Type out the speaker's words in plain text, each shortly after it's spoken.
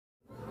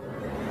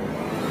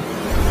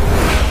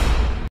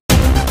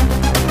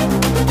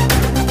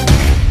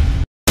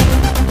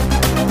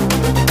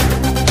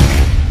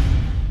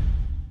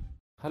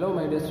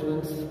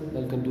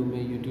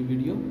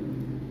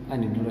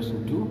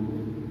introduction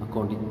to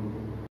accounting.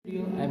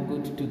 Here I am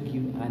going to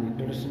give an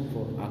introduction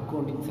for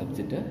accounting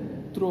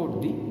subject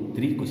throughout the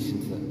three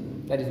questions.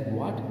 That is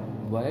what,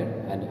 where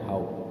and how.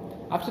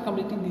 After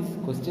completing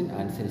these question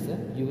answers,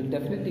 you will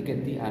definitely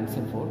get the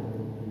answer for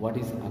what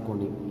is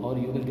accounting, or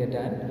you will get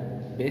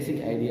a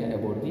basic idea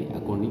about the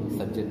accounting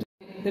subject.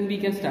 Then we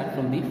can start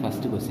from the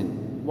first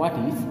question. What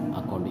is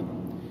accounting?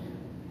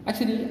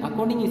 Actually,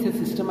 accounting is a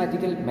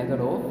systematical method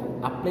of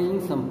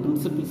applying some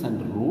principles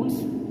and rules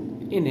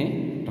in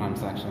a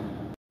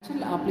transaction.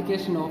 Actual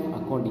application of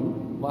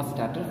accounting was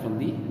started from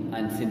the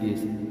ancient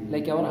days.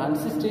 Like our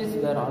ancestors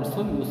were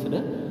also used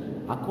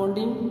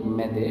accounting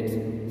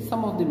methods,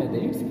 some of the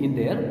methods in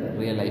their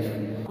real life.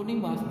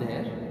 Accounting was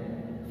there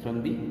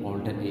from the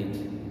older age,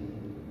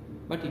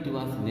 but it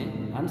was in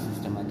an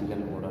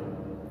unsystematical order.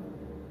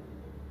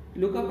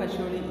 Luca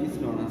Pacioli is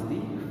known as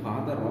the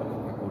father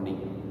of accounting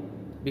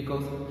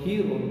because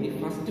he wrote the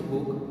first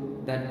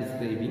book that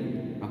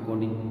describing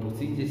accounting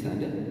procedures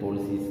and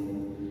policies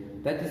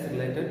that is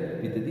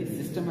related with the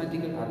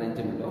systematical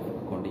arrangement of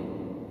accounting.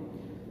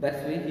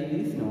 That's why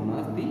he is known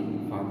as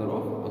the father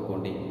of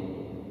accounting.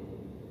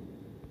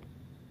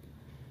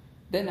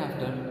 Then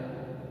after,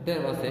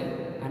 there was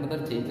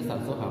another changes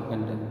also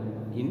happened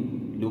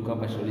in Luca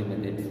Pacioli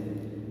methods.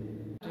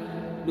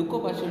 Luca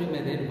Pacioli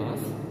method was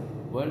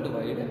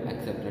worldwide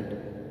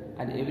accepted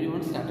and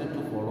everyone started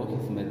to follow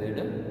his method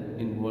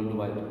in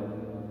worldwide.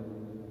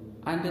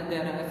 And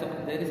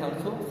there is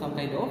also some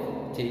kind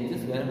of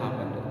changes were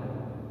happened.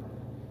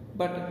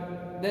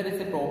 But there is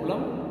a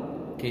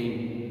problem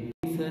came.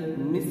 It's a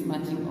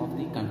mismatching of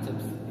the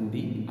concepts in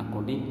the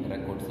accounting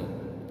records.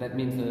 That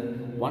means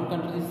one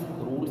country's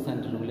rules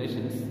and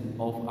regulations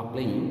of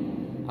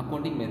applying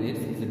accounting methods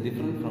is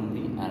different from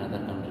the another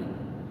country.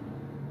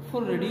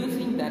 For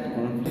reducing that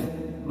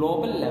conflict,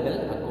 global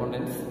level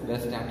accountants were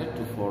started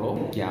to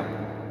follow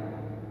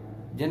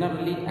GAAP,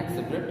 generally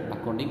accepted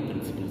accounting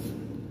principles.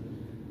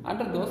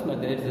 Under those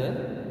methods,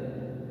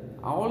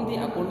 all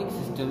the accounting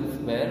systems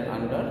were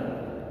under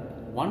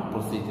one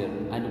procedure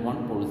and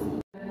one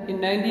policy.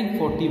 In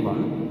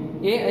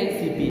 1941,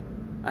 AICP,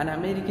 an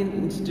American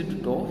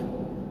Institute of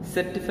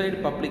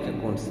Certified Public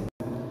Accounts,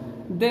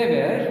 they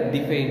were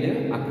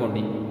defined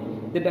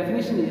accounting. The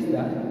definition is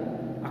that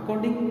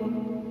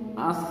accounting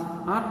as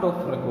art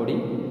of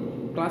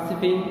recording,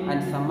 classifying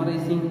and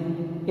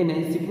summarizing in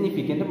a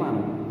significant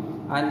manner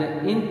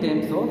and in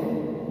terms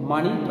of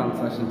money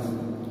transactions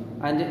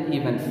and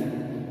events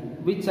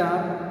which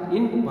are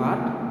in part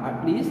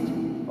at least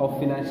of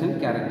financial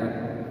character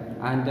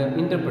and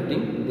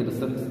interpreting the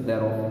results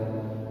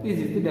thereof. This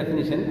is the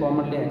definition,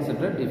 commonly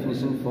accepted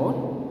definition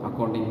for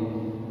accounting.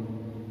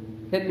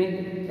 Let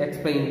me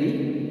explain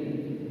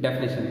the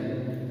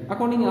definition.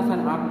 Accounting as an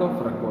art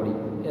of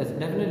recording. Yes,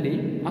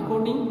 definitely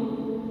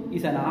accounting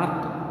is an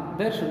art.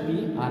 There should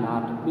be an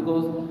art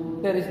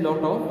because there is lot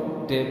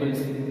of tables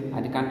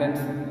and contents.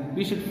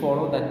 We should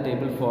follow that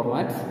table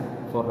formats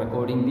for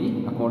recording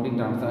the accounting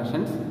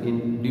transactions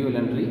in dual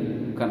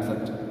entry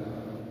concept.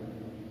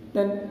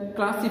 Then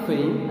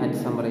classifying and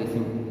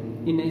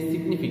summarizing in a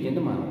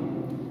significant manner.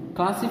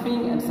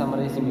 Classifying and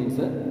summarizing means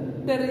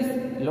there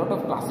is a lot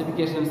of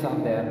classifications are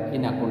there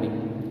in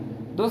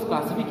accounting. Those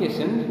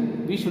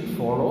classifications we should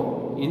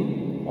follow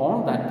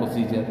on that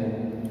procedure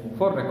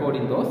for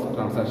recording those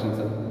transactions.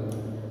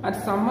 And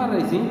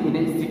summarizing in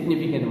a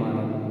significant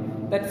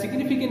manner. That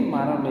significant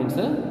manner means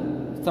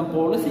some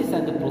policies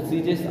and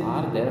procedures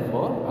are there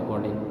for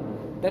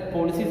accounting. That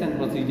policies and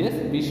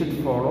procedures we should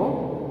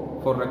follow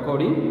for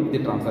recording the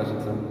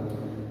transactions.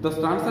 Those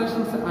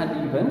transactions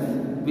and events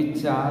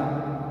which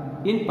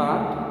are in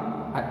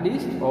part at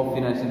least of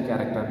financial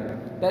character.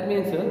 That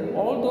means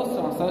all those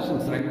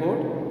transactions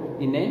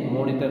record in a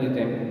monetary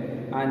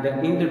term and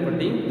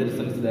interpreting the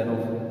results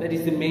thereof. That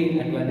is the main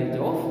advantage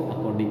of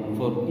accounting,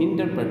 for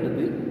interpret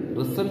the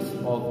results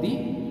of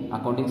the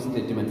accounting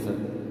statements.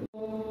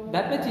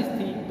 That much is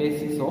the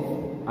basics of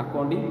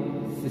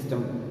accounting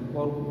system,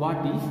 or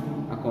what is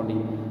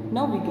accounting.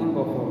 Now we can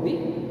go for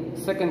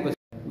the second question.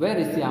 Where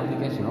is the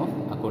application of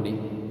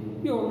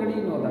accounting? We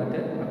already know that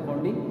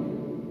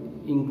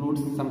accounting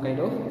includes some kind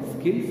of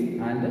skills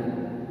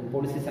and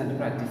policies and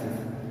practices.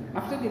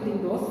 After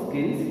getting those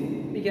skills,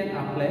 we can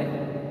apply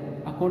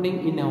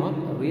accounting in our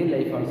real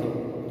life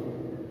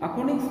also.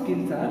 Accounting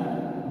skills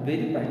are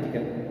very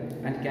practical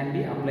and can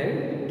be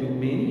applied to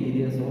many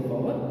areas of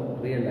our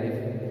real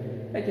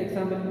life. Like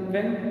example,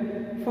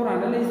 when for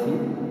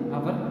analyzing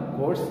our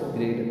course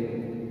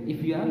grade,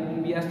 if we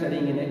are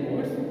studying in a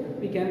course,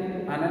 we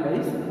can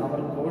analyze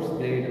our course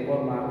grade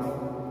or marks.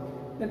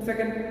 Then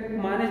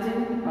second,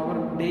 managing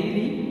our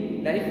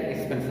daily life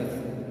expenses.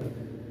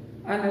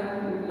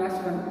 And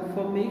last one,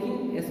 for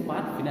making a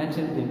smart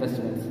financial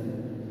investments.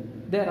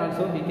 There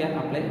also we can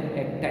apply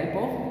a type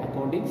of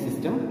accounting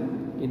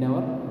system in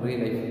our real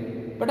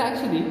life. But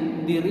actually,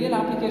 the real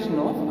application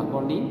of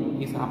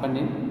accounting is happened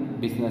in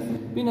business.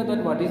 We know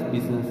that what is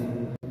business.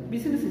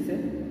 Business is a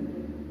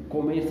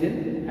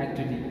commercial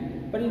activity.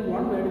 But in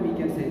one word, we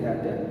can say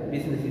that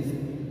business is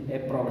a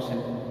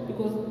profession.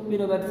 because we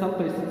know that some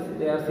persons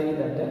they are saying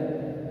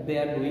that they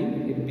are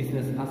doing a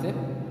business as a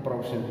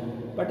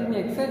profession. But in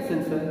exact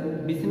sense,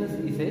 business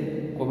is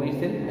a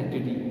commercial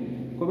activity.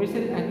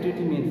 Commercial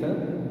activity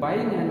means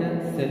buying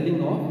and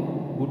selling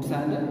of goods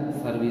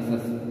and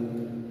services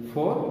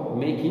for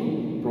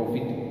making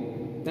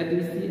profit. That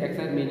is the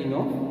exact meaning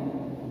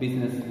of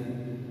business.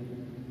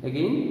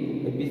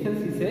 Again, a business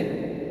is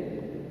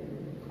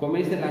a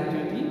commercial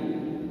activity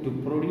to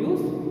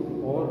produce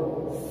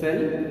or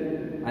sell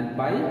and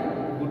buy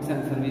goods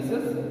and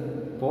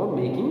services for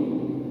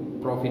making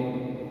profit.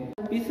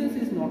 Business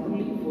is not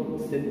only for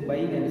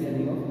buying and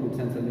selling of goods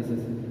and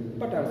services,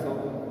 but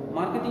also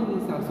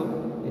marketing is also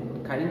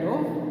a kind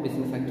of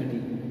business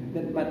activity.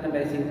 Then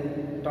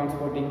merchandising,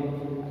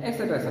 transporting,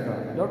 etc.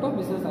 etc. Lot of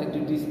business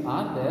activities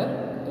are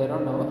there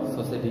around our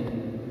society.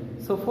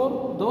 So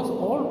for those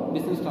all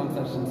business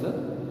transactions,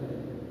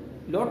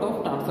 lot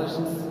of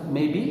transactions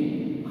may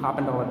be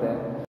happened over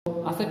there.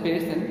 So as a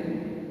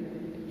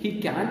person, he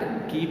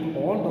can't keep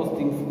all those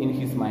things in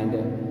his mind.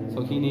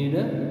 So he needs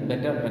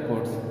better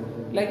records.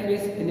 Like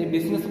this, in a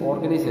business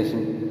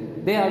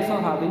organization, they also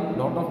having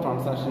lot of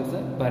transactions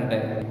per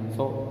day.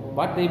 So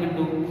what they will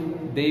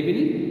do? They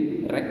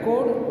will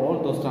record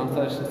all those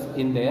transactions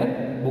in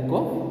their book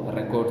of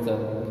records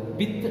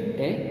with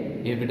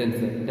a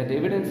evidence. That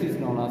evidence is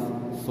known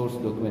as source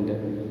document.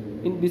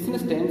 In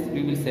business terms,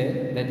 we will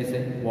say that is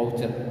a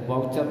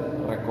voucher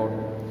record.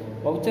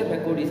 Voucher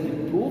record is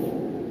the proof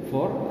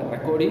for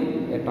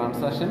recording a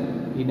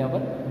transaction in our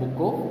book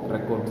of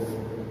records.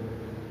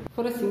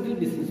 For a single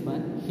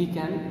businessman, he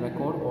can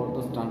record all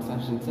those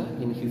transactions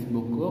in his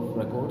book of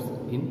records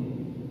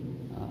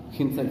in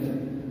himself,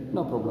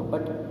 no problem.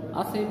 But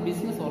as a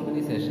business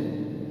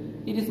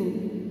organization, it is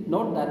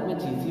not that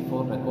much easy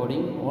for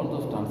recording all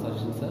those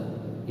transactions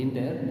in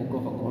their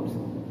book of accounts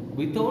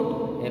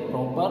without a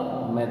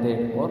proper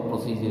method or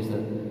procedures.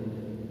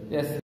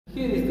 Yes,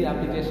 here is the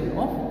application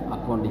of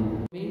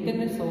accounting.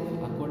 Maintenance of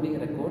accounting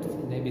records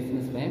in a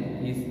business firm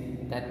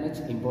is that much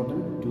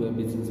important to a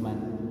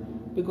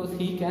businessman, because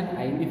he can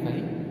identify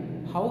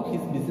how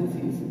his business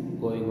is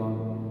going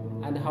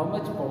on and how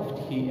much profit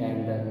he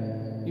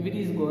earned. If it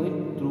is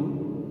going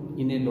through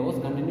in a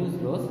loss, continuous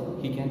loss,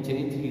 he can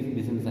change his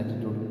business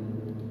attitude.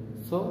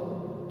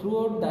 So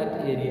throughout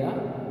that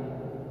area,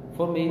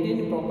 for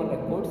maintaining proper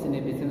records in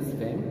a business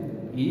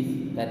firm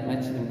is that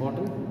much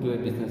important to a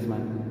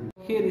businessman.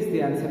 Here is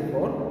the answer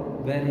for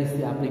where is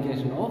the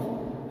application of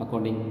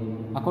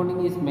accounting.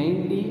 Accounting is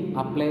mainly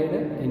applied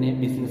in a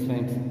business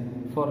firms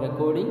for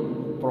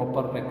recording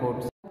proper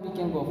records. We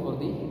can go for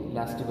the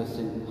last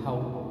question,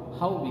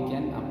 how we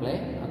can apply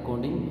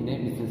accounting in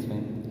a business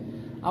firm.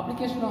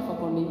 Application of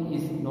accounting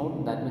is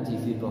not that much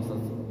easy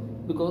process,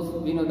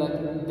 because we know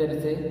that there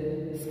is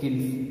a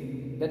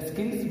skills. That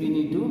skills we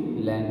need to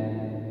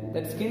learn.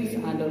 That skills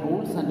and the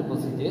rules and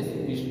procedures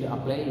we should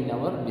apply in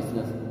our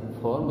business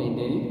for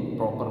maintaining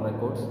proper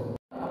records.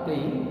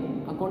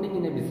 Applying accounting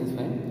in a business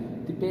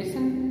firm, the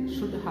person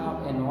should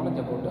have a knowledge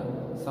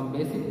about some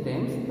basic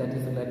terms that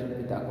is related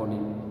with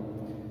accounting.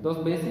 Those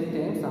basic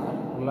terms are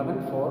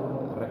relevant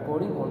for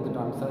recording all the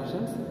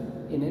transactions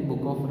in a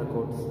book of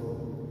records.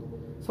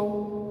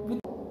 So with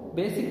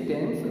basic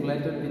terms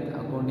related with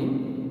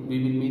accounting,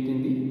 we will meet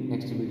in the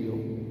next video.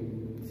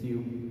 See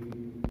you.